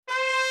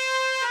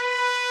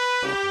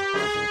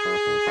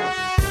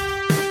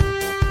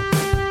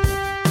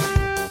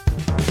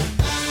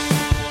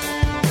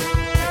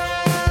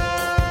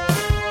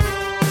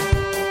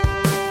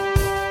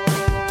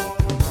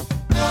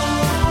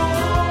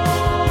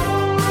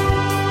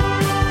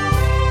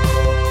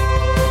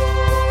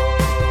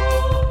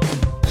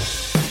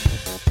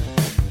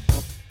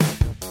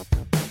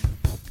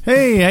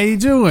Hey, how you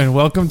doing?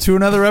 Welcome to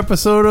another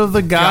episode of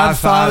the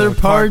Godfather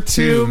Part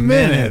 2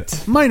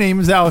 Minute. My name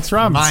is Alex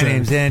Robinson. My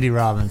name's Andy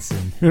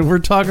Robinson. And we're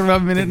talking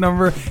about minute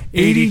number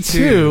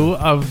 82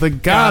 of the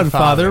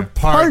Godfather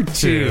Part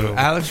 2.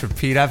 Alex,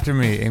 repeat after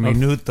me. E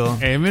minuto.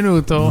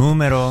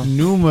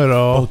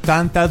 Numero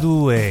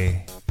 82.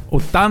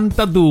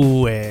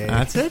 82.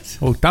 That's it?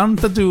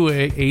 82,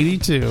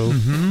 82.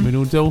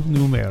 Minuto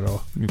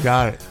numero. You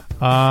got it.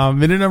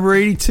 Minute number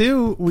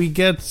 82, we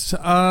get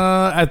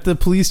at the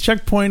police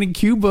checkpoint in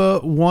Cuba,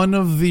 one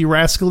of the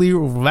rascally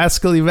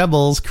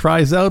rebels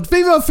cries out,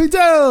 "Viva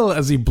Fidel!"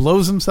 as he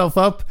blows himself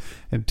up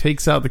and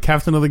takes out the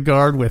captain of the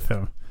guard with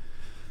him.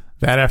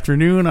 That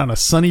afternoon, on a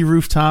sunny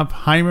rooftop,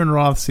 Hyman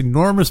Roth's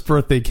enormous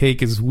birthday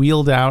cake is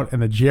wheeled out,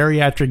 and the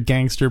geriatric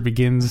gangster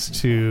begins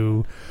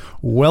to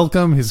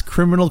welcome his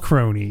criminal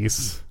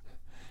cronies.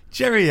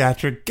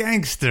 Geriatric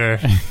gangster.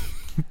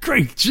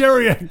 Great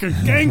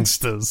geriatric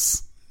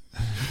gangsters.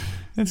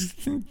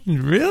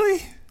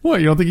 Really? What,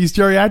 you don't think he's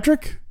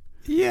geriatric?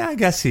 Yeah, I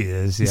guess he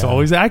is. Yeah. He's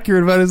always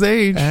accurate about his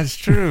age. That's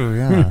true,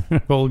 yeah.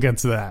 We'll get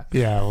to that.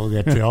 Yeah, we'll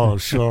get to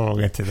we'll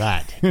get to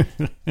that.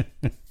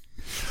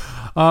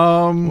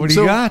 What do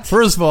you got?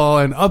 First of all,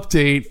 an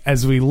update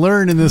as we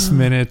learn in this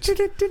minute.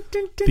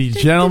 The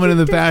gentleman in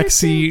the back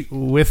seat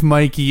with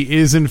Mikey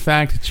is in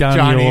fact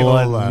Johnny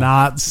Ola,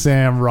 not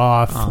Sam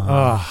Roth.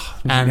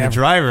 And the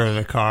driver of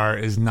the car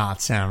is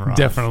not Sam Roth.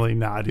 Definitely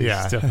not. He's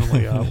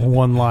definitely a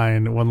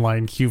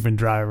one-line Cuban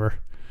driver.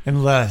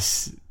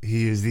 Unless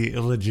he is the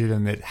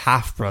illegitimate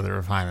half-brother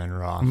of Hyman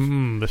Roth.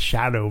 The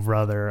shadow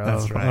brother.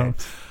 That's right.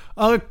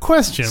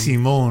 Question.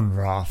 Simón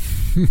Roth.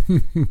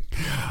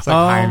 It's like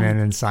Hyman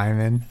and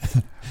Simon.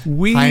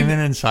 Hyman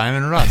and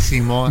Simon Roth.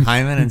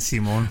 Hyman and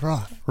Simón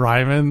Roth.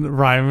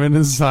 Ryman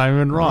and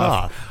Simon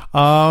Roth.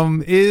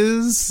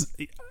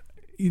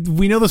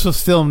 We know this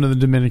was filmed in the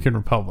Dominican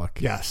Republic.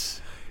 Yes.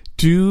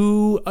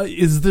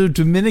 Is the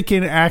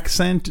Dominican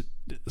accent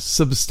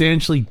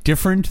substantially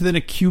different than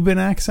a Cuban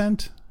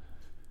accent?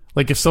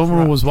 Like if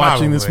someone was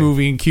watching this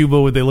movie in Cuba,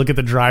 would they look at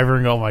the driver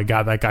and go, "Oh my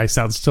God, that guy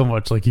sounds so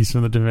much like he's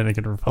from the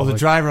Dominican Republic"? Well, the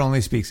driver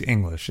only speaks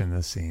English in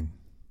this scene.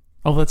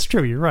 Oh, that's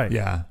true. You're right.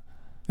 Yeah.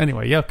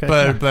 Anyway, yeah, okay.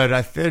 But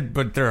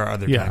there are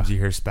other times you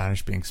hear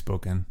Spanish being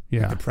spoken.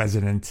 Yeah. Like the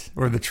president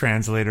or the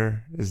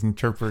translator is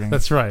interpreting.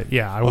 That's right.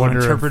 Yeah, I wonder.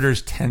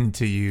 Interpreters tend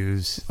to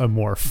use a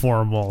more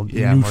formal,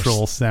 neutral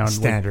more sound,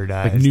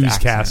 standardized, like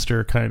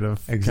newscaster kind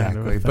of.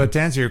 Exactly. But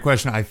to answer your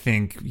question, I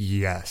think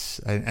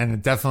yes,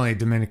 and definitely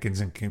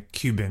Dominicans and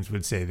Cubans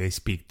would say they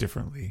speak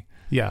differently.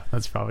 Yeah,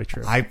 that's probably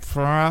true. I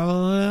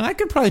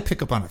could probably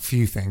pick up on a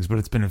few things, but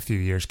it's been a few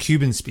years.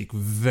 Cubans speak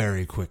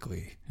very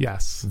quickly.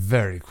 Yes.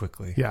 Very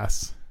quickly.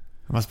 Yes.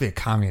 It must be a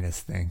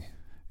communist thing.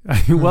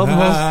 Well,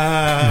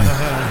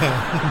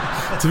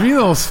 to me, the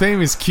most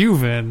famous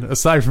Cuban,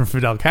 aside from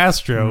Fidel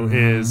Castro,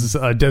 is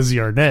Desi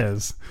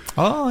Arnaz.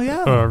 Oh,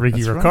 yeah. Or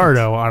Ricky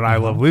Ricardo on I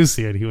Love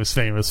Lucy, and he was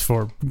famous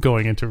for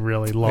going into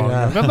really long,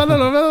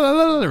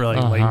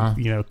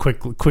 really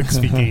quick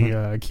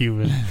speaking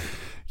Cuban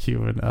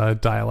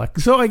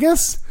dialect. So I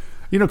guess,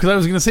 because I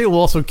was going to say, well,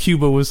 also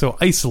Cuba was so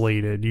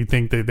isolated. You'd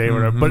think that they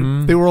were,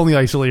 but they were only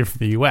isolated from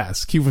the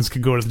U.S. Cubans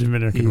could go to the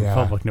Dominican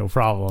Republic, no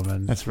problem.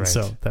 And that's right.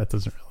 So that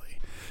doesn't really.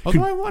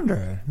 Although I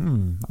wonder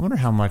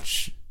how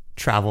much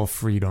travel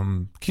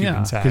freedom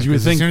Cubans have. Because you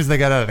would think as soon as they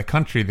got out of the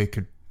country, they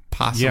could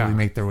possibly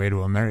make their way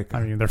to America.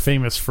 I mean, they're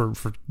famous for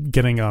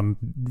getting on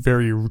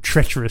very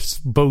treacherous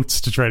boats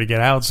to try to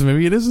get out, so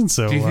maybe it isn't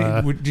so... Do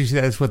you see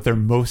that's what they're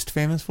most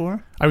famous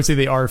for? I would say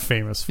they are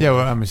famous for... Yeah,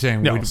 well, I'm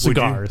saying... No,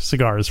 cigars.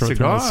 Cigars are what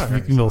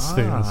they're most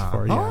famous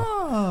for, yeah.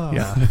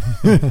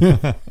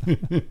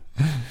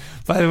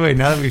 By the way,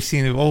 now that we've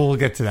seen it, we'll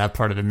get to that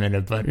part of the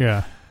minute, but...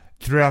 Yeah.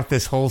 Throughout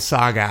this whole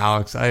saga,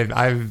 Alex,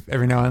 I've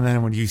every now and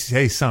then when you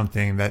say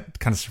something that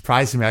kind of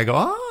surprises me, I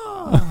go,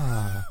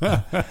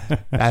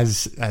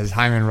 as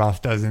Hyman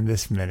Roth does in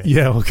this minute.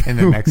 Yeah, in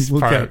the next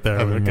part.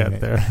 We'll get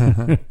there.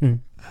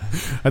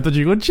 I thought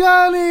you go,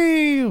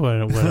 Johnny,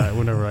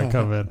 whenever I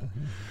come in.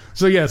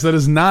 So yes, that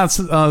is not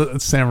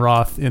Sam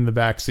Roth in the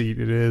backseat.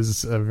 It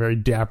is a very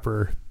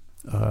dapper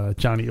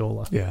Johnny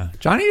Ola. Yeah,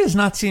 Johnny does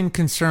not seem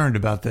concerned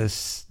about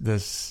this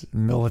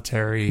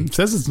military. It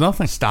says it's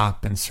nothing.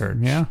 Stop and search.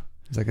 Yeah.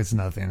 It's like it's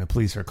nothing. The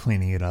police are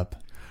cleaning it up.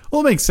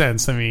 Well, it makes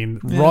sense. I mean,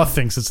 Roth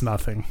thinks it's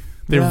nothing.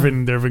 There have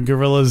been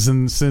guerrillas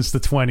since the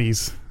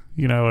 1920s.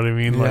 You know what I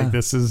mean? Yeah. Like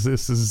this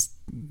is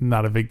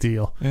not a big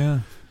deal.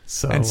 Yeah.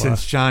 So, and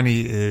since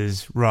Johnny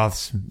is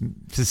Roth's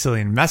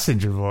Sicilian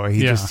messenger boy,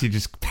 he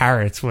just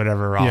parrots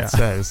whatever Roth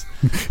says.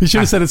 He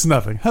should have said it's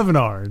nothing. Have an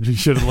orange. He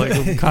should have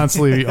like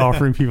constantly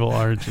offering people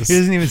oranges. He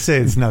doesn't even say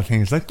it's nothing.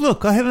 He's like,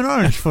 look, I have an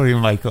orange for you,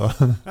 Michael.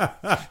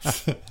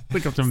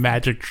 Like it's a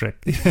magic trick.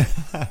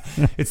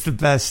 It's the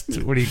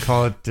best. What do you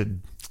call it?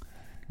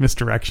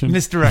 Misdirection.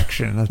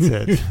 Misdirection. That's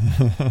it.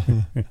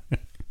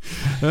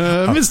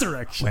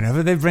 Misdirection.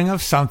 Whenever they bring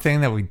up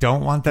something that we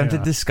don't want them to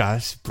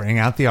discuss, bring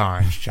out the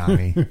orange,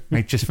 Johnny.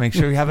 Just make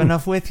sure you have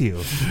enough with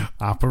you.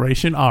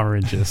 Operation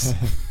Oranges.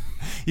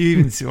 You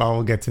even see. Well,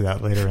 we'll get to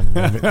that later in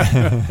the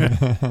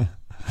movie.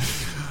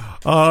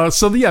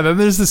 Then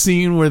there's the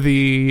scene where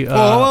the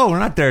whoa, we're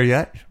not there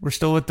yet. We're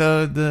still with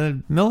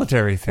the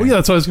military thing. Oh yeah,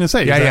 that's what I was going to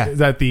say.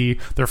 That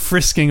they're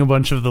frisking a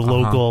bunch of the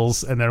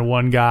locals, and then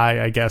one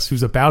guy, I guess,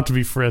 who's about to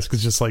be frisked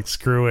is just like,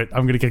 screw it,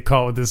 I'm going to get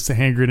caught with this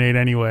hand grenade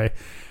anyway.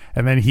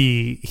 And then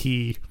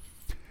he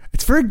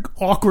it's very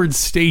awkward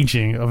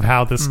staging of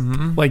how this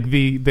like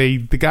the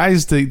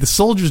guys, the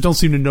soldiers don't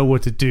seem to know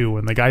what to do,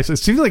 and the guys, it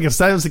seems like if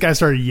the guy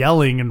started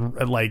yelling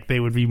and like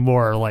they would be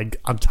more like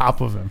on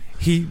top of him.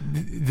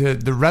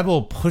 The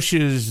rebel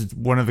pushes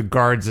one of the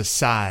guards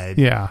aside,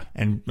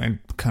 and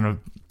kind of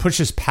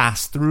pushes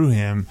past through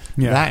him.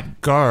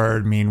 That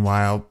guard,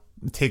 meanwhile,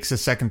 takes a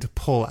second to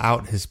pull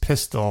out his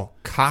pistol,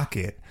 cock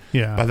it.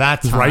 By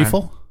that time, his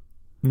rifle.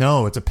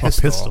 No, it's a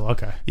pistol. Pistol,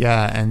 okay.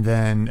 Yeah, and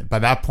then by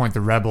that point, the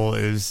rebel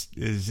is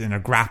in a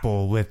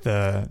grapple with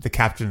the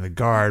captain of the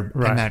guard,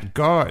 and that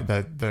guard,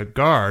 the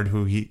guard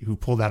who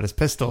pulled out his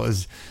pistol,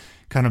 is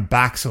kind of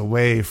backs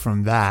away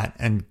from that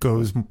and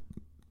goes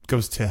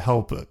to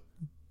help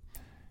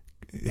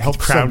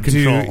crowd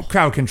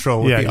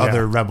control with the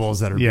other rebels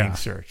that are being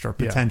searched, or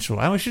potential.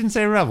 I shouldn't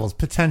say rebels,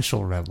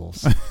 potential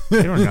rebels.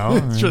 They don't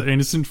know. Sure,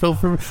 innocent until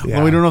proven.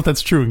 Well, we don't know if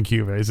that's true in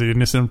Cuba. Is it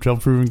innocent until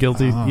proven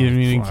guilty? You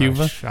mean in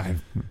Cuba?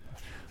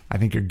 I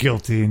think you're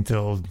guilty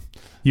until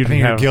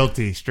you're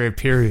guilty. Straight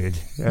period.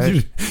 Right?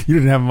 You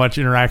didn't have much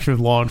interaction with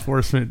law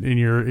enforcement in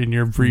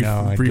your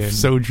brief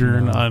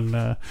sojourn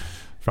on.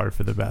 Probably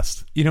for the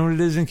best. You know what it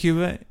is in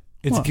Cuba?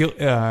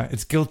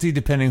 It's guilty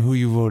depending who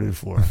you voted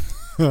for.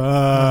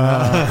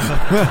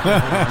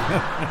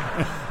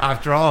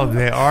 After all,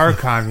 they are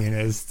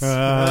communists.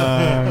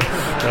 There'll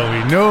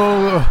be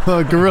no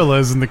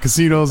gorillas in the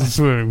casinos and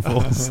swimming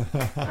pools.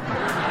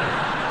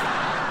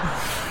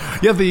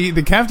 Yeah,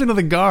 the captain of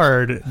the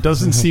guard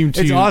doesn't seem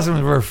to... It's awesome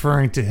that we're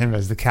referring to him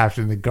as the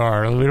captain of the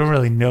guard. We don't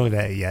really know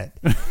that yet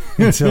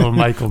until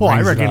Michael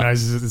brings I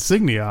recognize his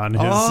insignia on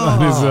his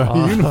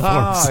uniform.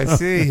 I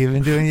see. You've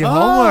been doing your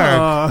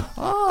homework.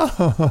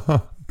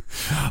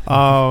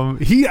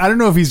 I don't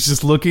know if he's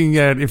just looking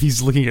at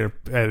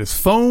his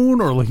phone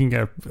or looking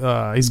at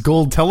his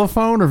gold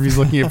telephone, or if he's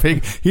looking at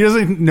he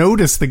doesn't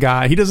notice the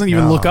guy. He doesn't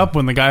even look up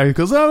when the guy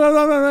goes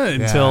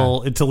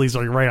until he's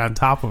like right on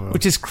top of him,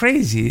 which is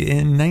crazy.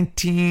 In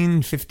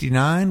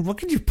 1959, what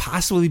could you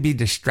possibly be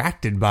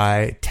distracted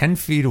by 10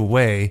 feet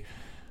away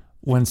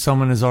when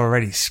someone is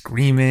already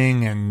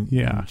screaming and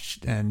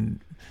in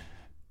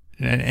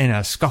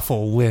a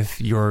scuffle with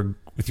your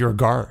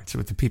guards,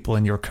 with the people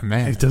in your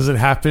command? Does it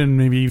happen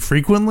maybe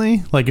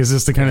frequently? Like, is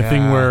this the kind of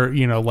thing where,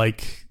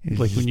 like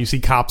when you see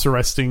cops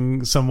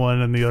arresting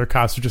someone and the other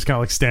cops are just kind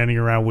of like standing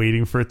around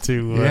waiting for it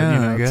to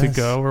to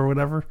go or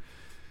whatever?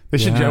 They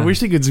should. I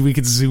wish we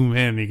could zoom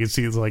in. You could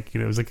see it's like,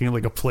 it's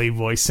like a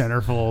Playboy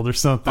centerfold or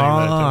something.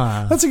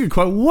 That's a good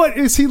question. What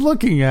is he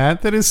looking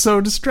at that is so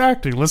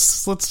distracting? Let's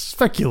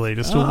speculate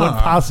as to what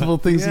possible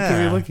things he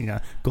could be looking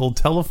at. Gold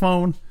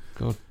telephone.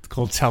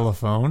 Gold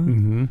telephone.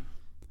 Mm-hmm.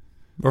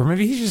 Or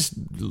maybe he's just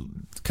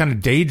kind of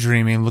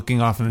daydreaming,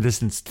 looking off in the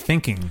distance,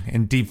 thinking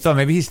in deep thought.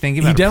 Maybe he's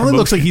thinking about. He definitely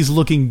looks like he's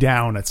looking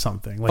down at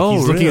something. Like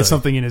he's looking at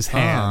something in his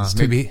hands.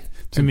 Maybe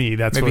to me,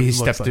 that's maybe what he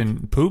stepped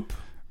in poop,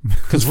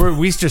 because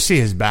we just see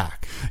his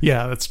back.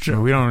 Yeah, that's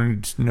true. We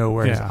don't know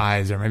where his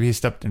eyes are. Maybe he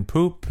stepped in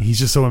poop. He's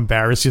just so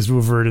embarrassed he has to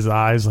avert his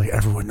eyes. Like,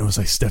 everyone knows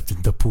I stepped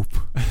into poop.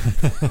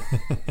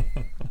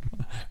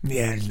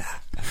 Mierda.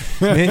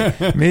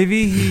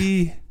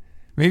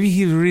 Maybe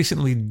he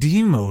recently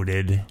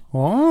demoted.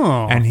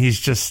 And he's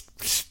just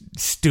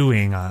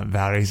stewing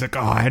about it. He's like,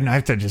 I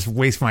have to just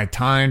waste my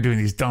time doing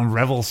these dumb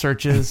rebel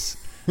searches.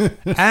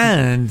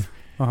 And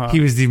he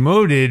was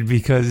demoted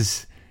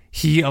because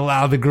he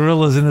allowed the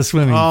gorillas in the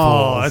swimming pool.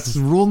 Oh, that's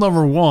rule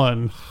number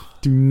 1.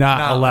 Do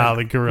not allow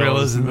the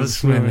gorillas in the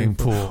swimming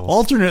pool.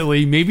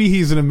 Alternately, maybe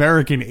he's an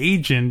American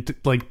agent,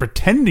 like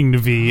pretending to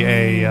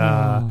be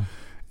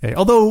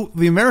although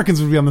the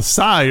Americans would be on the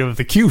side of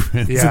the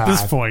Cubans at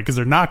this point, because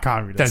they're not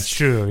communists. That's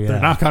true. Yeah.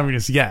 They're not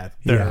communists yet.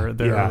 So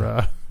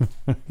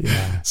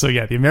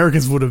the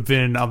Americans would have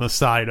been on the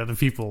side of the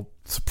people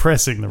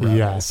suppressing the rebels.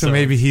 Yeah. So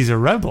maybe he's a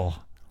rebel.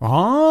 And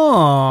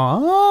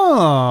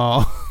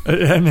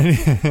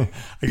then,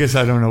 I guess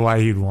I don't know why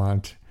he'd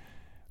want.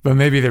 But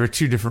maybe there were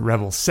 2 different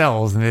rebel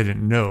cells and they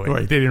didn't know it.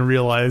 Right, they didn't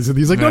realize it.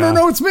 He's like,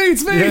 no, it's me.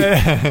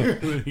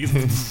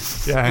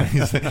 Yeah.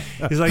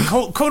 He's like,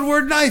 code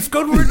word knife.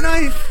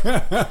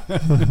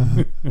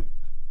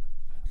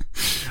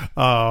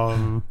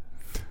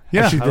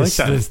 Yeah, Actually, I like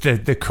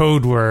that. The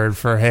code word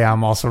for "Hey,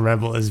 I'm also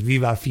rebel" is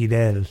 "Viva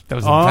Fidel." That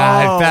was a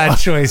bad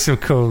choice of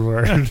code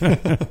word.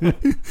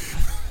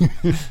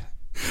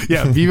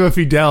 Yeah, Viva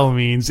Fidel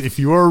means if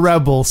you're a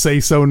rebel, say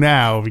so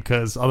now,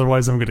 because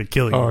otherwise I'm going to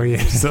kill you. Oh,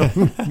 yeah. So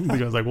the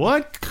guy's like,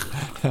 what?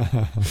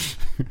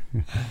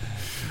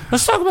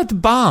 Let's talk about the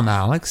bomb,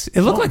 Alex.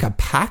 It looked like a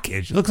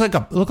package. It looked like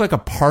a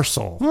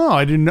parcel. Oh,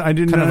 I didn't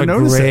Kind of a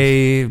notice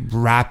gray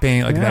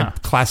wrapping, like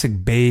that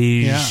classic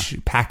beige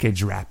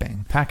package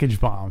wrapping. Package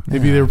bomb.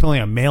 Maybe they were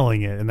planning on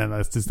mailing it, and then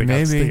that's just they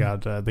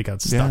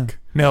got stuck. Yeah.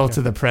 Mail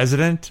to the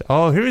president.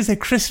 Oh, here is a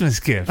Christmas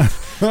gift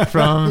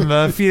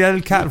from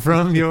Fidel Cat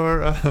from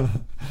your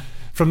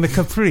from the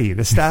Capri,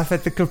 the staff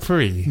at the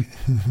Capri.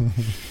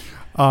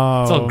 It's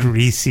all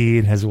greasy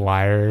and has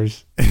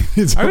wires.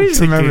 I always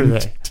remember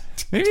that.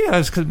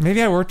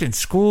 Maybe I worked in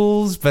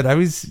schools, but I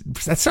was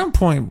at some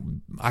point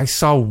I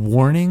saw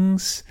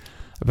warnings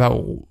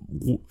about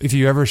if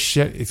you ever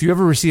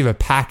receive a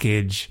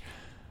package,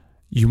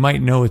 you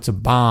might know it's a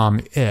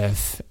bomb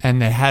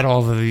and they had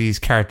all of these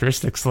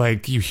characteristics,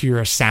 like you hear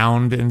a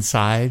sound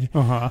inside.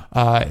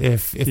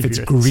 If it's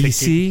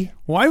greasy.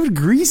 Why would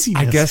greasy?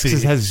 I guess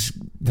because it has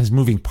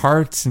moving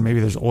parts and maybe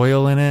there's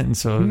oil in it, and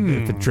so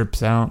if it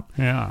drips out.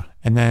 Yeah.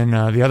 And then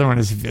the other one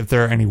is if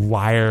there are any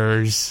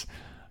wires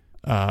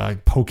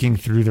poking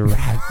through the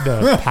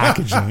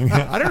packaging.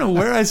 I don't know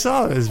where I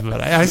saw this, but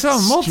I saw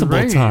it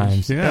multiple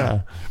times.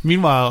 Yeah.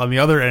 Meanwhile, on the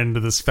other end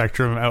of the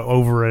spectrum,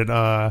 over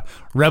at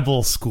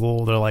Rebel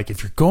School, they're like,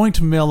 if you're going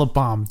to mail a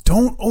bomb,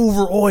 don't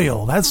over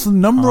oil. That's the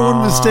number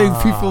one mistake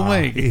people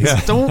make.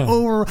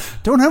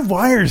 Don't have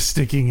wires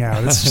sticking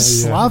out. It's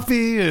just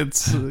sloppy.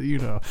 It's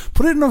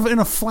put it in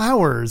a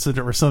flowers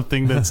or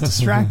something that's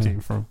distracting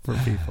for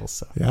people.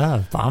 So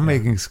bomb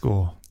making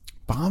school.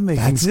 Bomb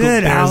making That's school.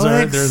 it,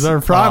 Alex. There's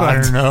our product.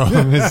 I don't know.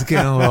 I'm just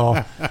getting a little.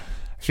 I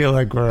feel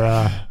like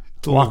we're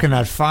walking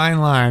that fine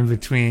line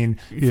between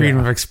freedom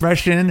of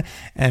expression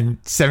and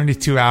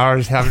 72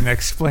 hours having to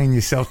explain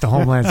yourself to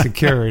Homeland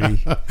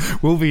Security.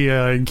 We'll be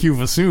in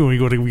Cuba soon.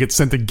 We get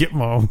sent to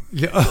Gitmo.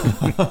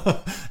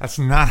 Yeah. That's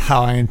not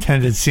how I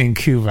intended seeing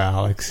Cuba,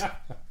 Alex.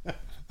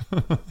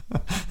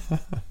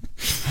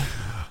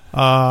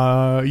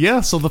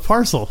 So the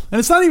parcel, and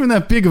it's not even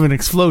that big of an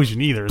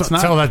explosion either. It's not.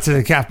 Tell that to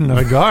the captain of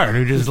the guard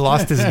who just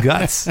lost his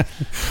guts.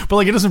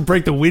 But it doesn't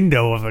break the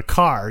window of the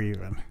car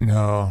even.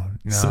 No.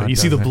 So you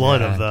see the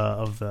blood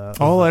of the.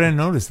 I didn't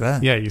notice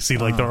that. Yeah, you see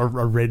a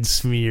red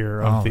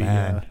smear of the.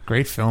 Man.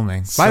 Great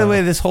filming. By the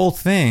way, this whole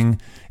thing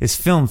is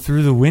filmed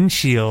through the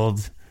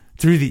windshield,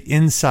 through the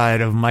inside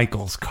of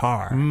Michael's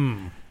car.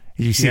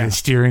 You see the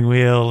steering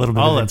wheel, a little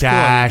bit of the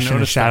dash, and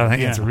the shadow. I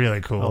think it's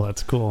really cool. Oh,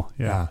 that's cool.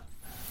 Yeah.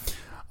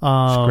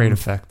 It's a great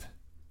effect.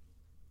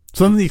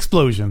 So then the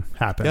explosion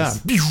happens.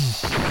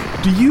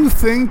 Yeah. Do you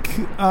think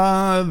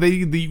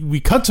we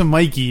cut to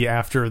Mikey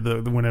after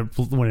when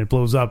it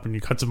blows up, and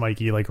you cut to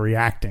Mikey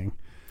reacting?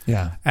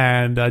 Yeah.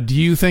 And do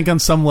you think on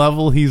some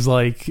level he's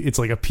it's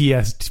like a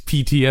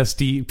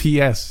PTSD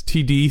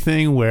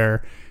thing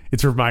where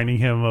it's reminding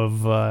him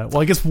of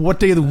I guess what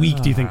day of the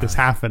week do you think this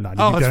happened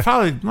on? It's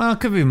probably it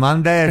could be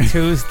Monday or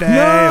Tuesday,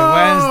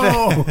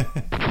 Wednesday.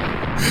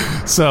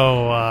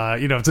 So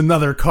it's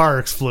another car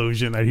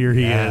explosion that here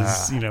he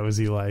is. Is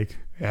he like?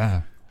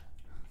 Yeah.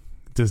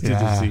 Does he?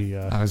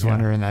 I was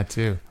wondering that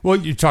too. Well,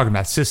 you're talking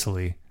about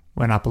Sicily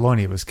when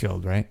Apollonia was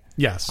killed, right?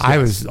 Yes. I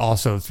was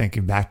also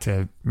thinking back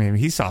to maybe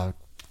he saw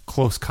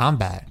close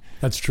combat.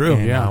 That's true.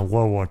 In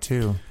World War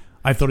II.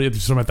 I thought he was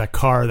talking about that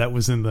car that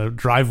was in the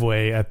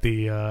driveway at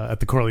the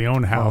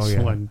Corleone house.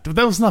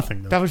 That was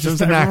nothing. That was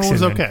just an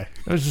accident. Everyone was okay.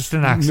 It was just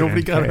an accident.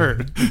 Nobody got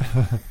hurt.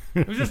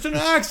 It was just an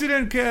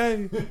accident,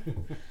 Kay.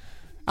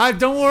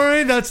 Don't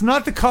worry, that's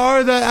not the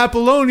car that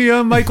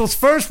Apollonia, Michael's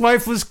first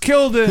wife, was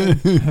killed in.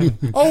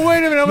 Oh, wait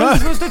a minute, I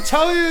wasn't supposed to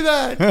tell you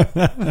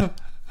that.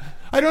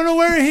 I don't know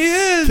where he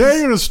is. Okay,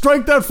 you're going to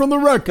strike that from the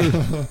record.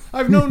 I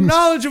have no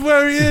knowledge of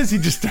where he is. He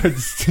just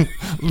starts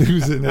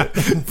losing it.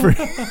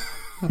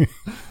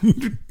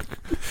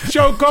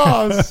 Show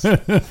cause.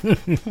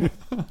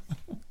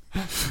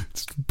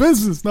 It's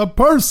business, not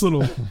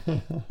personal. Maybe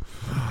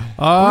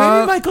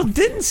Michael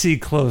didn't see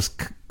close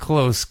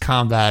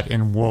combat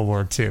in World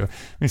War II. I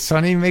mean,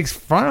 Sonny makes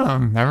fun of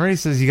him. Remember, he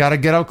says you got to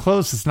get up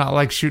close. It's not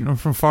like shooting them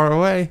from far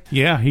away.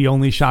 Yeah, he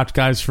only shot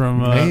guys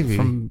from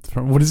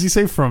what does he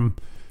say, from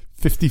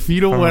 50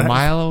 feet away, from a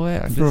mile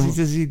away.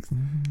 Does he?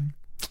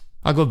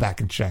 I'll go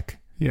back and check.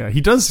 Yeah,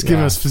 he does give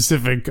a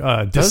specific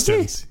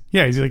distance.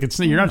 Yeah, he's like,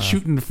 you're not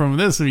shooting from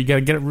this, so you got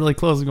to get it really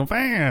close and go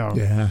bam.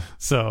 Yeah.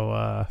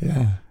 So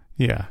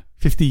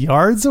 50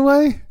 yards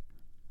away,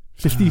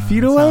 50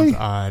 feet away. Sounds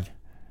odd.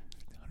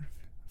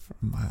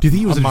 Do you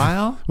think it was a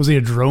mile? Was he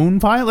a drone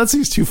pilot? That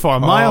seems too far. A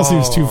mile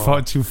seems too far.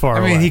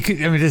 I mean, away. he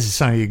could. I mean, this is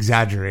something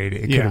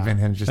exaggerated. It could have been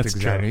him just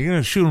exaggerating. You're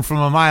gonna shoot him from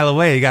a mile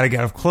away. You got to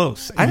get up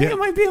close. I think it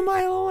might be a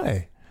mile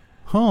away.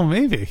 Oh,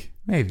 maybe.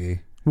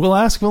 We'll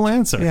ask. We'll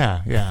answer.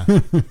 Yeah.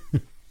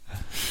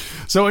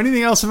 So,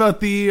 anything else about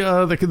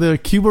the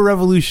Cuba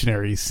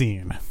Revolutionary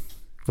scene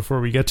before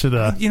we get to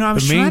the main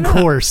trying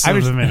course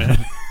of the minute.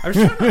 I was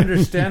trying to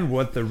understand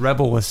what the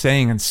rebel was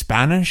saying in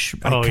Spanish.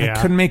 I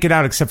couldn't make it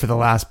out except for the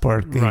last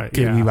part. Right,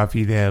 Que viva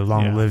Fidel,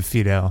 long live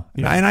Fidel.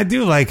 Yeah. And I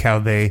do like how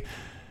they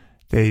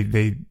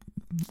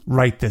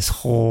write this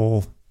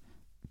whole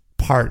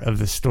part of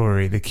the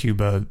story, the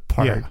Cuba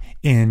part,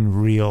 in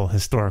real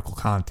historical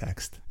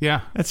context.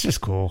 Yeah. That's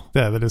just cool.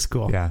 Yeah, that is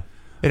cool. Yeah.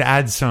 It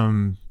adds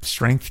some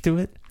strength to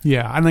it.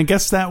 Yeah, and I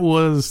guess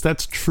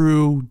that's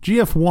true.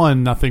 GF1,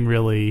 nothing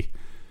really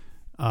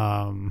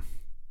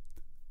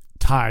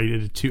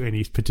tied to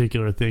any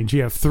particular thing.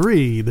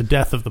 GF3, the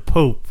death of the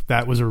Pope,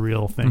 that was a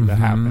real thing that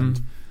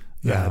happened.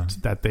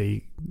 That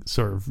they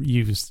sort of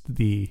used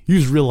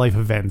real life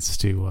events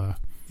to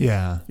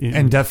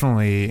and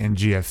definitely in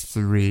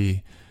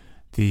GF3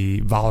 the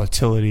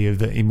volatility of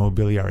the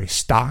immobiliary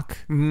stock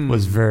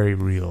was very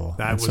real.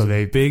 That was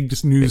a big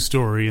news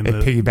story. They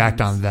piggybacked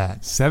on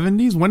that.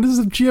 70s? When does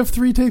the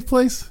GF3 take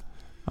place?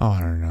 Oh, I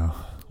don't know.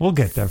 We'll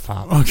get there,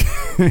 Pop.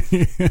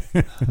 Okay.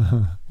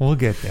 We'll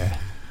get there.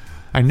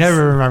 I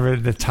never remember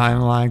the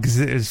timeline because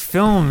it was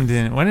filmed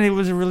when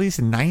was it released?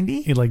 In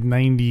 90? Like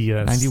 90.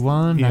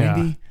 91,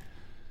 90?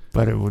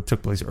 But it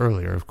took place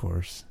earlier, of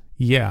course.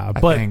 Yeah,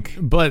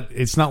 but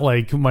it's not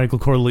like Michael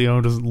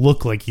Corleone doesn't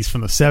look like he's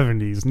from the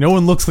 70s. No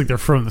one looks like they're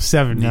from the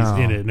 70s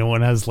in it. No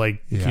one has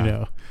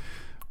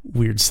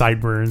weird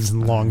sideburns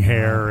and long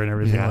hair and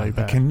everything like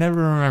that. I can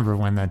never remember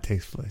when that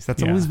takes place.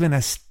 That's always been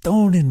a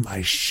stone in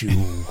my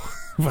shoe.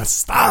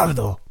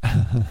 Bastardo.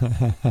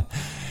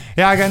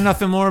 Yeah, I got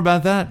nothing more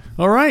about that.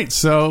 All right,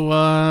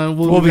 so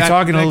we'll be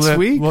talking next a little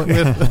week.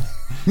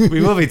 We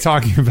will be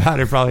talking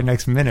about it probably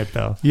next minute,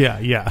 though.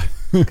 Yeah.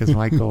 Because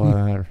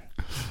Michael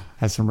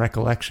has some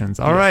recollections.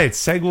 All right,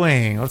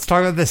 segueing. Let's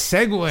talk about the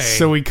segue.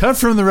 So we cut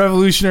from the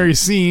revolutionary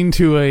scene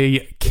to a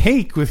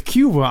cake with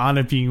Cuba on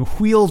it being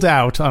wheeled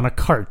out on a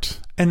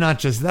cart. And not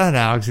just that,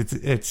 Alex.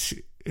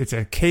 It's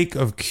a cake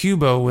of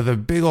Cuba with a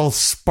big old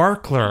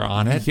sparkler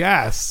on it.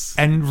 Yes.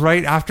 And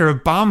right after a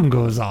bomb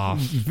goes off.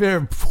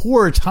 Very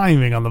poor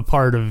timing on the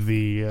part of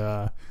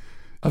the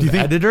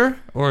editor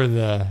or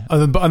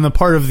on the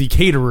part of the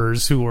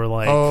caterers who were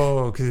like,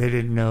 because they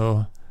didn't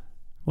know.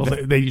 Well,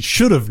 they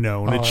should have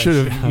known. It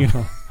should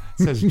have.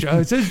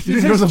 It says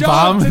there was a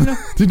bomb.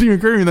 Didn't you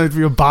agree with that? There'd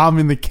be a bomb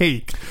in the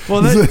cake.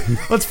 Well,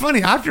 what's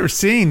funny, after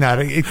seeing that,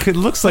 it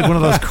looks like one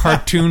of those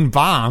cartoon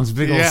bombs,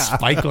 big old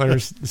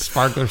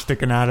sparkler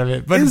sticking out of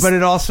it. But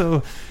it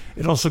also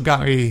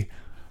got me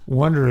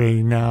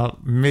wondering now,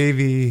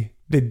 maybe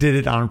they did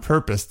it on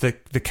purpose. The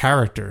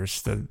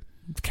characters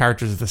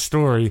of the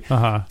story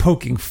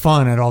poking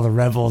fun at all the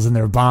rebels and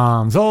their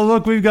bombs. Oh,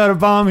 look, we've got a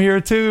bomb here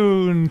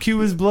too, and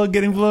Cuba's blood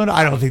getting blown.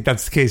 I don't think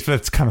that's the case, but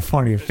it's kind of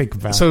funny to think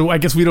about. So I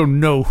guess we don't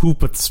know who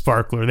put the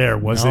sparkler there.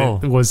 Was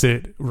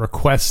it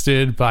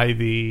requested by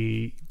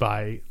the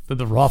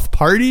Roth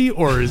party,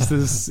 or is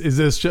this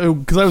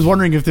because I was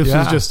wondering if this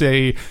was just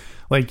a,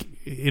 like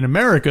in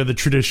America, the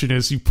tradition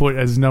is you put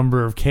as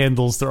number of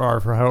candles there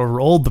are for however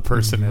old the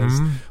person is.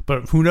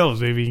 But who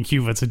knows? Maybe in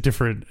Cuba it's a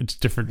different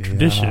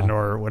tradition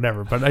or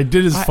whatever. But it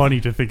is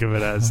funny to think of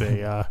it as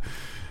a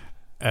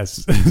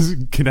as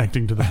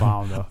connecting to the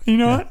bomb, though. You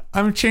know what?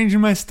 I'm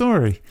changing my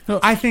story.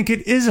 I think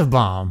it is a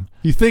bomb.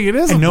 You think it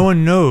is? And no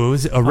one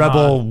knows. A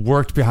rebel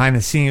worked behind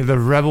the scene.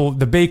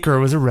 The baker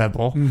was a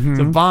rebel. It's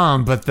a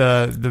bomb, but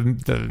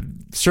the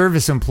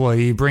service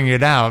employee bringing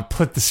it out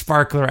put the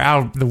sparkler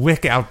out, the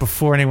wick out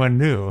before anyone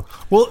knew.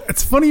 Well,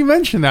 it's funny you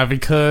mention that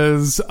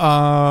because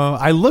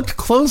I looked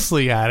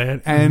closely at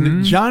it,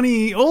 and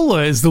Johnny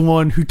Ola is the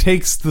one who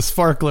takes the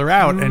sparkler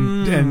out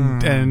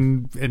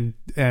and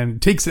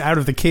takes it out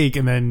of the cake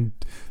and then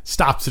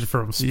stops it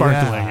from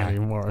sparkling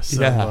anymore.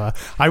 So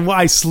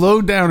I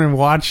slowed down and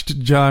watched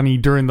Johnny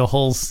during the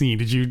whole scene.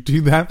 Did you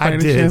do that? I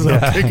did.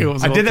 I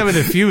did that with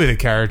a few of the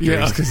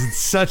characters because it's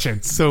such a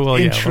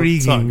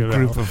intriguing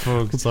group of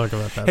folks. We'll talk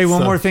about that. Hey,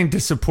 one more thing to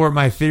support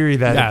my theory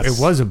that it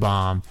was a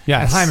bomb.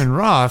 Yes. And Hyman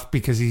Roth,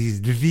 because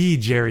he's the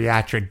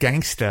geriatric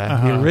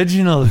gangsta, the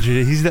original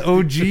G, he's the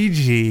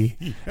OGG.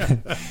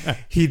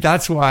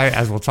 That's why,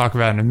 as we'll talk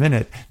about in a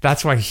minute,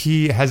 that's why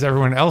he has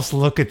everyone else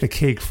look at the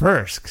cake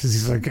first, because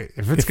he's like,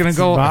 if it's gonna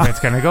go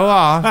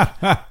off,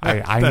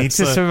 I need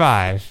to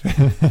survive.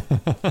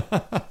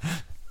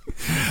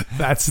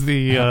 That's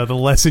the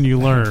lesson you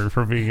learn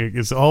from being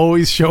is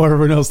always show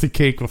everyone else the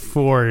cake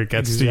before it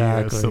gets to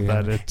you, so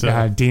that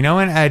it. Dino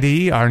and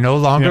Eddie are no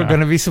longer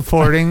going to be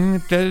supporting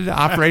the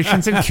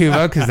operations in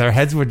Cuba because their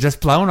heads were just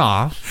blown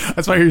off.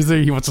 That's why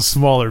he wants a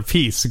smaller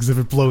piece, because if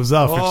it blows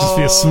up, it'd just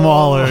be a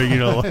smaller,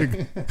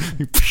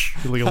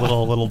 like a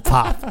little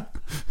pop.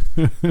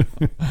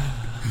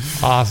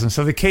 Awesome.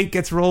 So the cake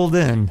gets rolled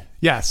in.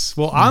 Yes.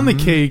 Well, on the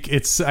cake,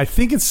 I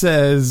think it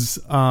says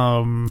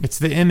it's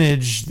the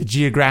image, the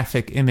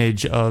geographic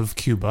image of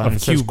Cuba. Of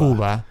it says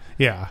Cuba.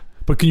 Yeah.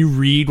 But can you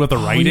read what the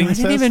writing says?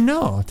 I didn't even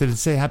know. Did it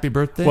say happy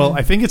birthday? Well,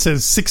 I think it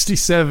says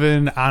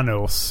 67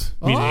 años,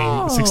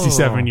 meaning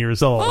 67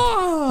 years old.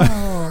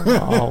 Oh,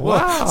 Oh,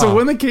 wow. So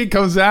when the cake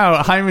comes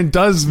out, Hyman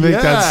does make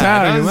that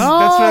sound.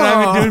 That's what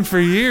I've been doing for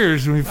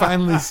years. When we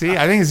finally see it,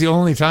 I think it's the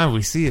only time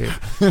we see it.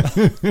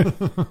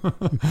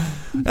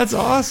 That's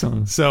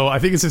awesome. So I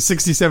think it says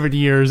 67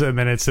 years, and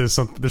then it says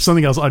there's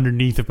something else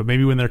underneath it. But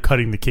maybe when they're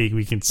cutting the cake,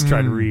 we can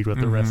try to read what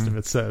the rest of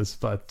it says.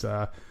 But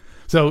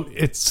so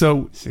it's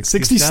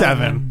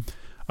 67.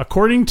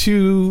 According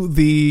to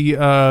the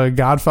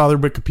Godfather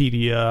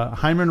Wikipedia,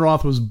 Hyman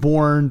Roth was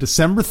born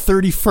December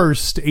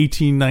 31st,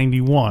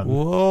 1891.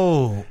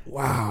 Whoa.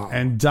 Wow.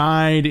 And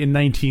died in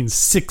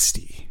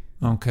 1960.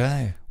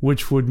 Okay.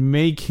 Which would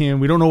make him,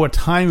 we don't know what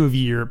time of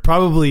year.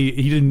 Probably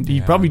he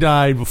probably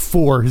died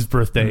before his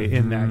birthday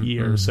in that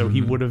year. So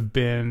he would have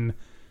been,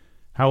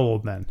 how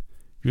old then?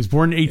 He was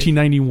born in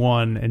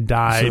 1891 and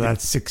died. So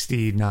that's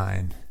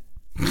 69.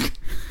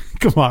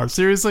 Come on,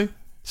 seriously?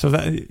 So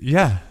that,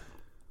 yeah.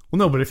 Well,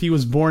 no, but if he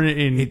was born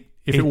if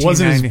it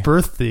wasn't his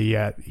birthday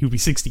yet, he would be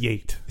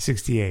 68.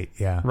 68,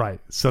 yeah. Right.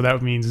 So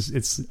that means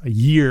it's a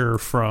year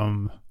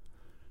from,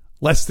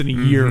 less than a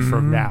year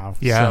from now.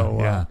 Yeah,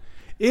 so,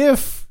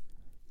 if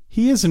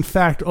he is in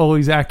fact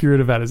always accurate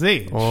about his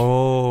age.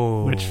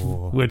 Oh.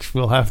 Which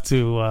we'll have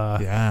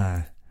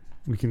to,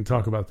 we can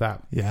talk about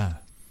that. Yeah.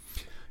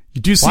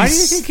 You do see. Why do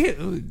you think it...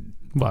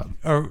 What?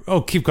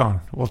 Keep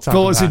going. We'll talk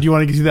about it. Do you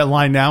want to get to that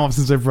line now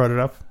since I brought it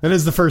up? That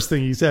is the first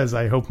thing he says.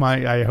 I hope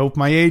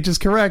my age is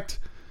correct.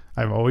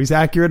 I'm always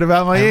accurate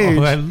about my age.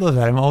 I love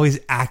that. I'm always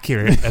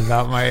accurate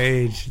about my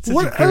age. It's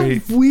what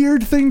a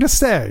weird thing to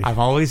say. I'm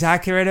always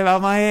accurate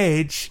about my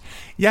age.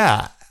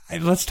 Yeah.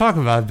 Let's talk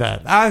about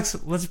that. Alex,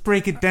 let's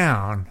break it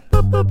down.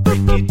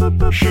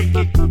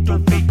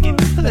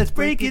 Let's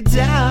break it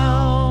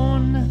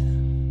down.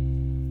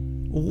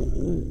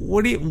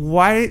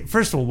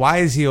 First of all, why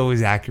is he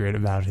always accurate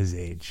about his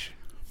age?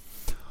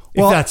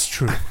 If that's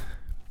true.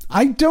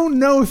 I don't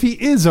know if he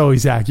is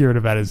always accurate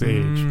about his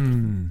age.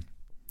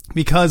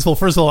 Because, well,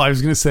 first of all, I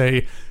was going to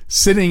say,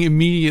 sitting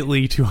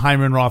immediately to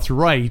Hyman Roth's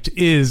right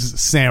is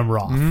Sam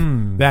Roth.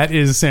 That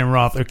is Sam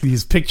Roth.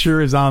 His picture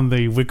is on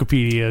the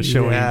Wikipedia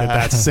showing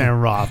that's Sam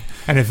Roth.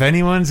 And if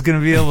anyone's going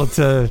to be able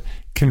to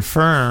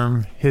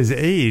confirm his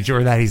age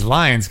or that he's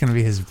lying, it's going to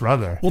be his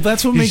brother. Well,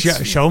 that's what makes...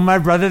 Show my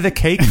brother the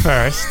cake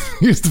first.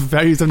 He's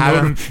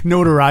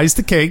notarize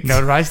the cake.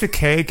 Notarize the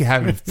cake.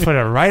 Put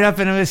it right up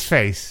into his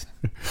face.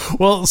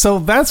 Well, so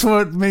that's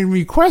what made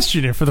me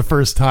question it for the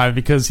first time,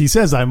 because he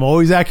says, I'm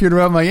always accurate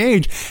about my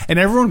age, and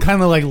everyone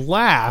kind of like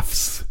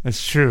laughs.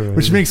 That's true.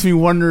 Which makes me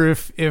wonder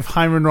if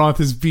Hyman Roth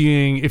is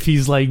being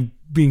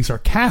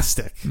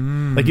sarcastic.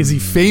 Like, is he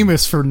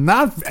famous for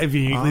not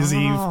being, has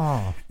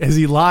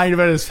he lied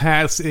about his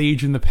past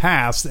age in the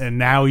past, and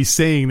now he's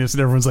saying this, and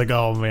everyone's like,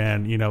 oh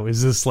man,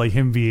 is this like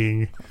him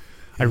being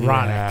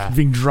ironic,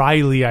 being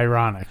dryly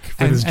ironic?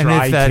 And if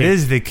that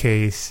is the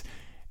case,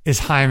 is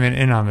Hyman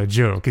in on the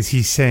joke? Is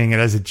he saying it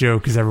as a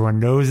joke because everyone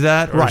knows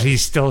that? Or is he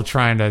still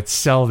trying to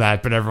sell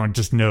that, but everyone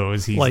just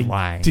knows he's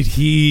lying? Did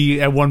he,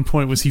 at one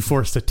point, was he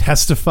forced to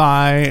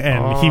testify,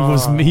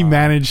 and he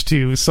managed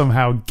to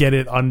somehow get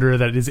it under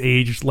that his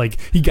age,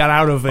 like he got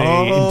out of a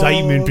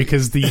indictment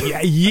because the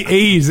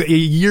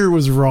year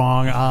was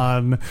wrong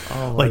on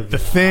the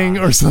thing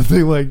or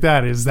something like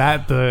that?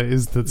 That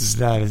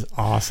is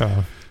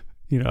awesome.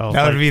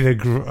 That would be a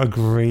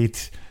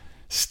great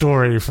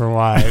story for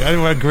why.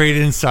 What a great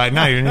insight.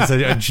 Not even it's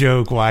a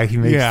joke why he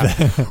makes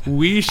that.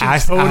 We should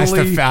ask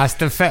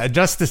the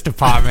Justice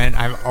Department.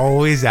 I'm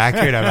always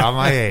accurate about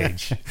my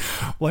age.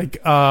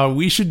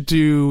 We should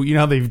do,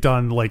 how they've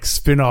done like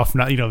spin-off,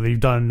 they've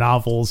done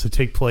novels that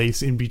take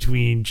place in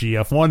between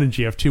GF1 and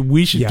GF2.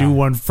 We should do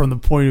one from the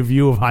point of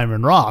view of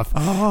Hyman Roth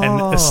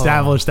and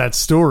establish that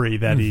story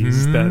that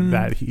he's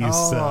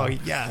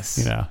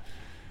yes.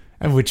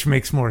 And which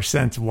makes more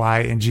sense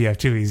why in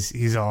GF2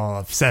 he's all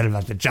upset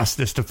about the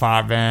Justice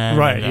Department.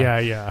 Right,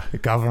 the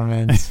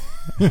government.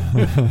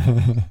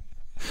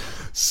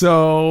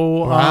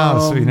 So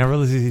so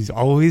he's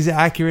always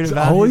accurate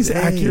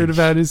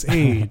about his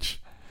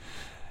age.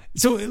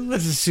 So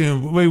let's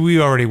assume we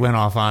already went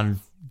off on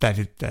that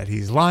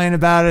he's lying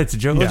about it. It's a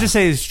joke. Let's just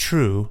say it's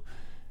true.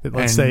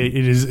 Let's say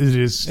it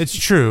is. It's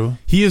true.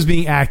 He is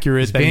being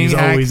accurate. He's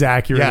always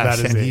accurate about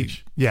his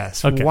age.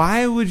 Yes. Okay.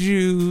 Why would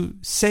you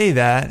say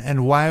that?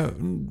 And why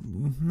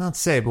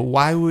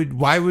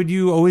would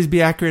you always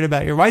be accurate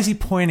about why is he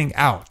pointing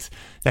out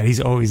that he's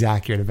always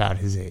accurate about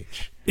his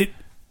age?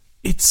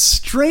 It's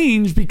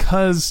strange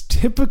because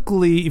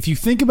typically if you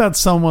think about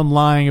someone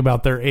lying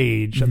about their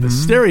age, the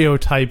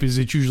stereotype is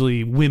it's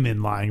usually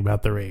women lying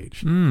about their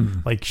age.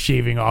 Like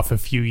shaving off a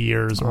few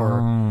years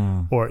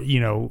or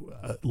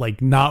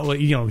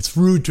it's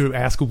rude to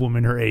ask a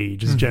woman her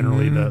age is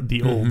generally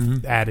the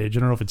old adage.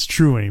 I don't know if it's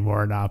true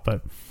anymore or not,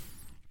 but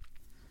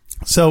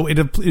so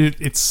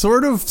it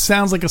sort of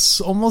sounds like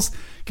almost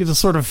gives a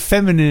sort of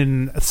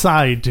feminine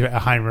side to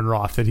Hyman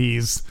Roth, that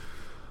he's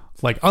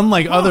like,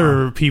 unlike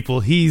other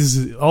people,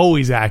 he's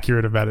always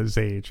accurate about his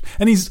age.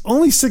 And he's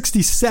only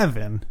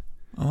 67.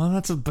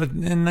 Well, but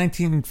in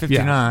 1959.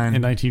 Yeah,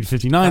 in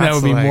 1959, that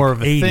would be more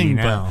of a thing.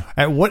 Now.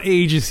 But at what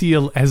age is he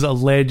as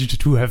alleged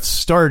to have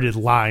started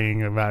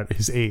lying about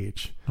his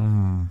age?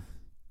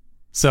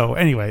 So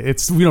anyway,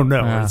 we don't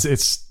know. Yeah.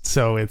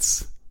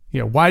 It's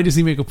why does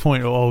he make a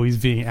point of always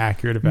being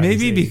accurate about his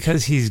age? Maybe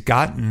because he's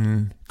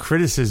gotten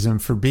criticism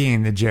for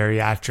being the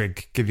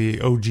geriatric,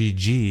 the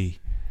OGG.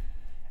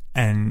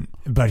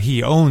 But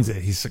he owns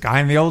it. He's like,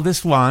 I'm the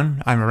oldest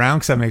one. I'm around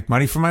because I make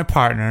money for my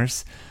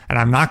partners. And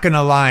I'm not going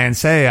to lie and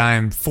say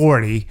I'm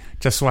 40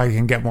 just so I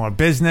can get more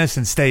business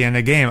and stay in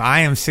the game. I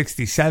am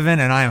 67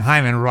 and I am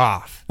Hyman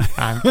Roth.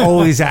 I'm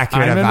always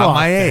accurate about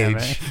my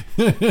age.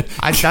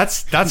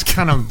 That's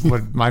kind of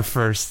what my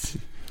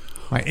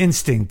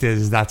instinct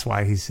is. That's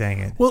why he's saying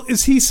it. Well,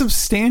 is he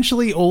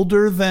substantially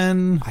older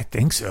than... I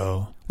think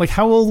so. Like,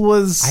 how old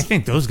was... I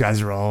think those guys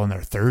are all in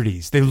their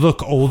 30s. They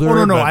look older.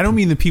 Oh, no. I don't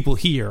mean the people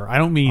here. I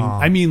don't mean...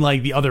 I mean,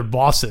 like, the other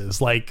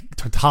bosses, like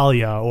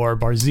Tartaglia or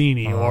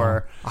Barzini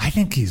or... I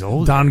think he's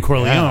older. Don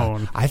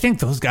Corleone. Yeah. I think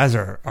those guys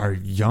are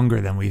younger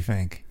than we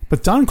think.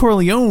 But Don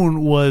Corleone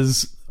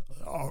was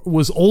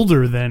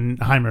older than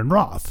Hyman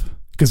Roth.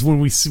 Because when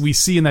we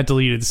see in that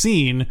deleted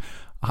scene...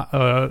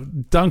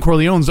 Don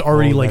Corleone's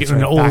already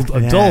an old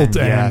adult,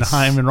 and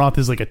Hyman Roth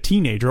is like a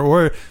teenager,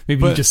 or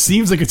maybe he just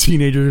seems like a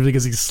teenager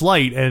because he's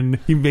slight and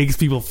he makes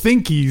people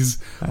think he's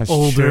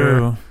older.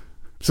 True.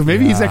 So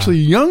maybe he's actually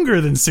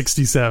younger than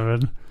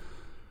 67.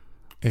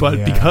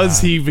 But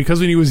because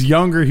when he was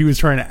younger, he was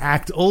trying to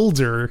act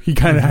older, he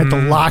kind of had to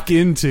lock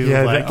into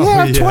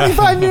I'm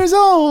 25 years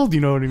old.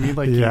 You know what I mean?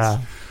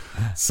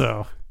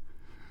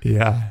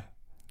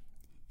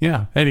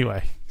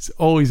 Anyway. He's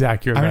always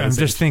accurate. I'm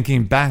just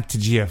thinking back to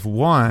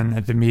GF1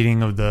 at the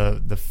meeting of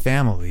the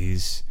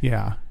families.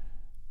 Yeah.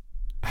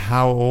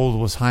 How old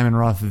was Hyman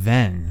Roth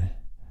then?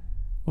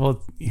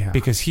 Well, yeah.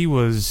 Because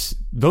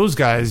those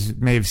guys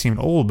may have seemed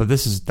old, but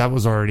that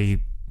was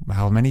already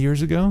how many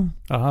years ago?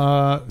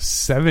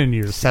 7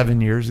 years.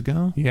 7 years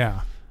ago?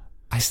 Yeah.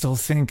 I still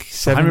think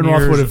Hyman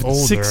Roth would have been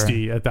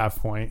 60 at that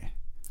point.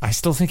 I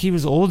still think he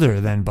was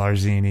older than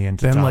Barzini and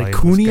Tartaglia. Than like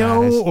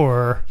Cuneo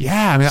or...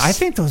 Yeah, I mean, I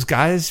think those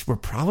guys were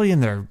probably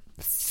in their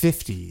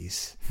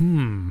 50s. I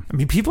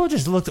mean, people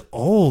just looked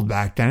old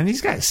back then. And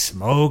these guys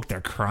smoked. They're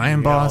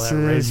crime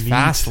bosses.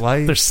 Fast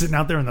life. They're sitting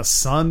out there in the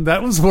sun.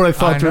 That was what I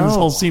thought during this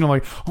whole scene. I'm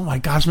like, oh my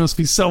gosh, it must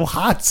be so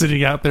hot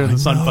sitting out there in the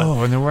sun.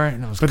 And they're wearing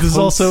those But there's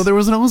also, there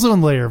was an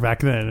ozone layer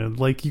back then. And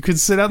like, you could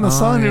sit out in the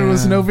sun. And it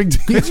was no big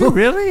deal. Did you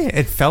really?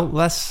 It felt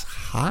less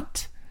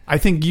hot? I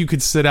think you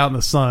could sit out in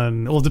the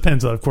sun. Well, it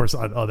depends, of course,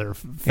 on other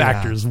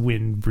factors,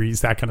 wind,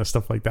 breeze, that kind of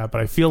stuff like that.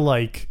 But I feel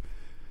like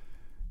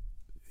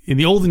in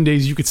the olden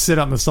days, you could sit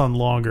out in the sun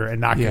longer and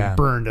not get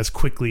burned as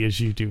quickly as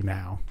you do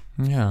now.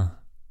 Yeah.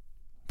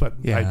 But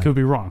I could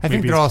be wrong. I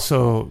think they're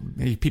also,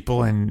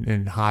 people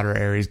in hotter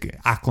areas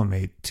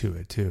acclimate to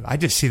it, too. I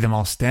just see them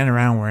all standing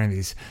around wearing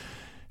these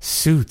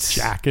suits,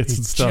 jackets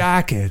and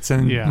stuff.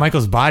 And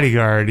Michael's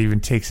bodyguard even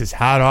takes his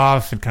hat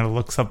off and kind of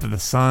looks up at the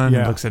sun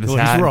and looks at his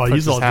hat.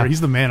 He's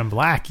the man in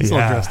black. He's all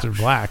dressed in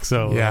black.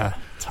 So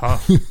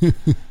tough.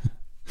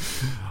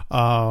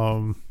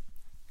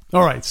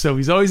 All right, so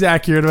he's always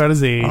accurate about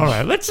his age. All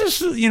right, let's just,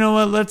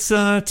 let's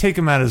take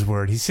him at his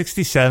word. He's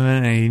 67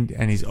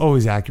 and he's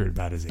always accurate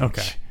about his age.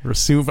 Okay.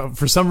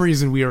 For some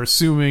reason, we are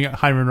assuming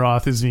Hyman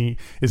Roth is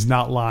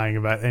not lying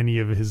about any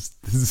of his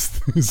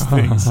things.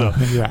 So,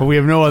 but we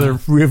have no other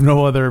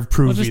proof.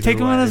 We'll just take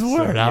him at his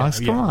word, Alex.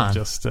 Come on,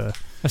 just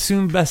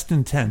assume best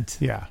intent.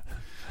 Yeah.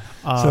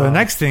 So the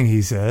next thing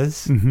he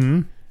says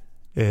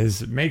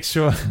is make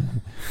sure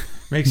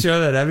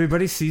that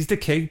everybody sees the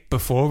cake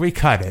before we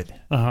cut it.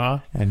 Uh-huh.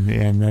 And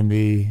then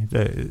the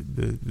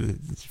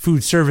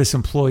food service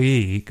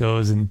employee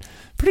goes and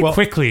pretty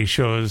quickly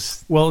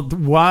shows. Well,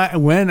 right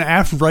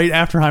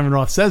after Hyman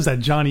Roth says that,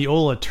 Johnny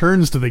Ola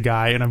turns to the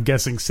guy, and I'm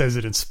guessing says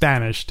it in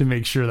Spanish to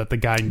make sure that the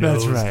guy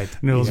knows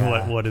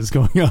what is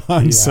going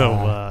on.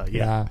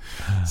 Yeah.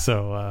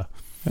 So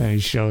and he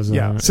shows him.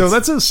 Yeah. So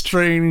that's a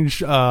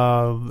strange.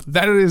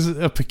 That is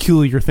a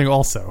peculiar thing,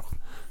 also.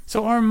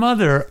 So our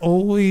mother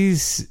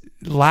always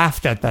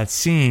laughed at that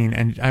scene,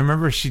 and I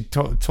remember she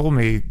told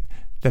me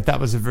that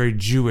was a very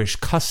Jewish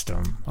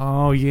custom.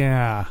 Oh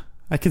yeah,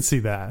 I can see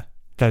that.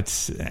 That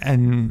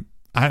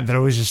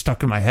always just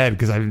stuck in my head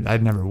because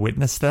I'd never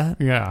witnessed that.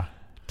 Yeah.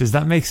 Does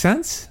that make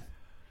sense?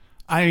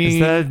 I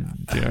mean,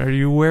 are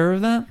you aware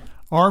of that?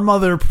 Our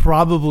mother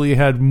probably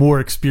had more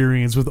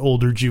experience with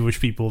older Jewish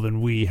people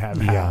than we have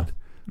had.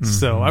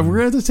 So we're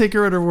going to have to take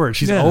her at her word.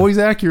 She's always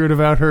accurate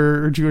about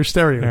her Jewish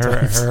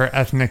stereotypes. Her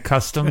ethnic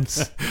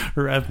customs.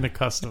 Her ethnic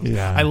customs.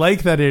 Yeah. I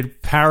like that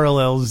it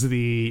parallels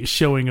the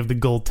showing of the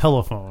gold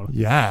telephone.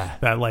 Yeah.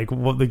 That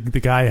the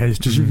guy has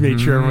just made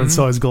sure everyone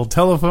saw his gold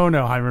telephone.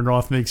 Now Hyman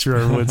Roth makes sure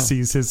everyone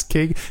sees his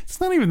cake. It's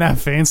not even that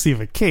fancy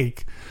of a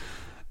cake.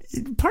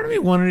 Part of me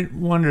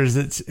wonders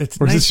it's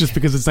or is this just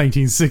because it's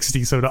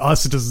 1960, so to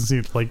us it doesn't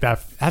seem like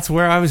that. That's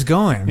where I was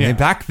going. Yeah.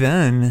 Back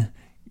then,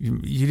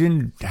 you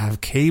didn't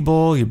have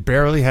cable, you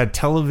barely had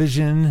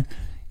television,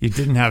 you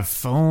didn't have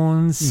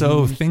phones,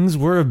 so things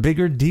were a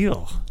bigger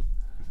deal.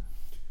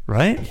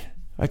 right?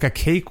 Like a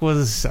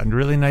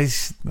really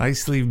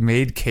nicely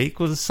made cake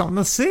was something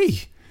to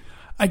see.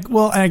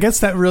 I guess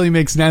that really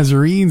makes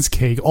Nazarene's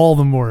cake all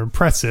the more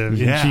impressive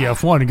in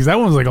GF1 because that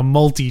one was like a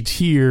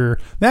multi-tier.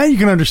 Now you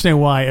can understand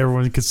why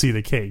everyone could see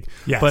the cake.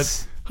 Yes.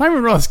 But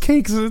Hyman Roth's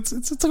cake, it's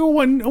like a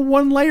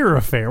one layer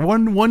affair,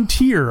 one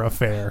tier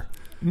affair.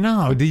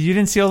 No, you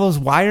didn't see all those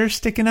wires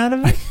sticking out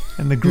of it?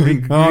 And the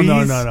grease? Oh,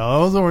 no.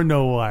 Those were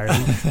no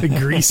wires. The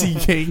greasy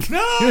cake.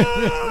 No!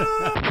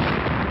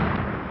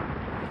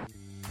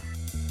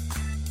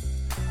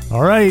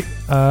 All right,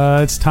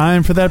 it's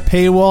time for that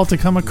paywall to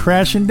come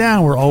crashing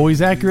down. We're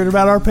always accurate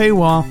about our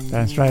paywall.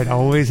 That's right,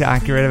 always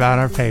accurate about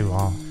our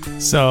paywall.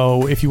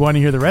 So if you want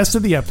to hear the rest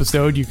of the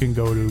episode, you can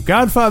go to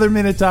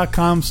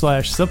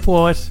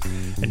godfatherminute.com/support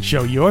and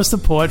show your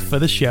support for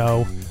the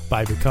show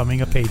by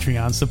becoming a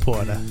Patreon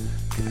supporter.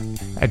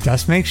 And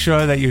just make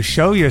sure that you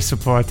show your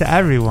support to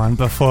everyone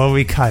before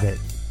we cut it.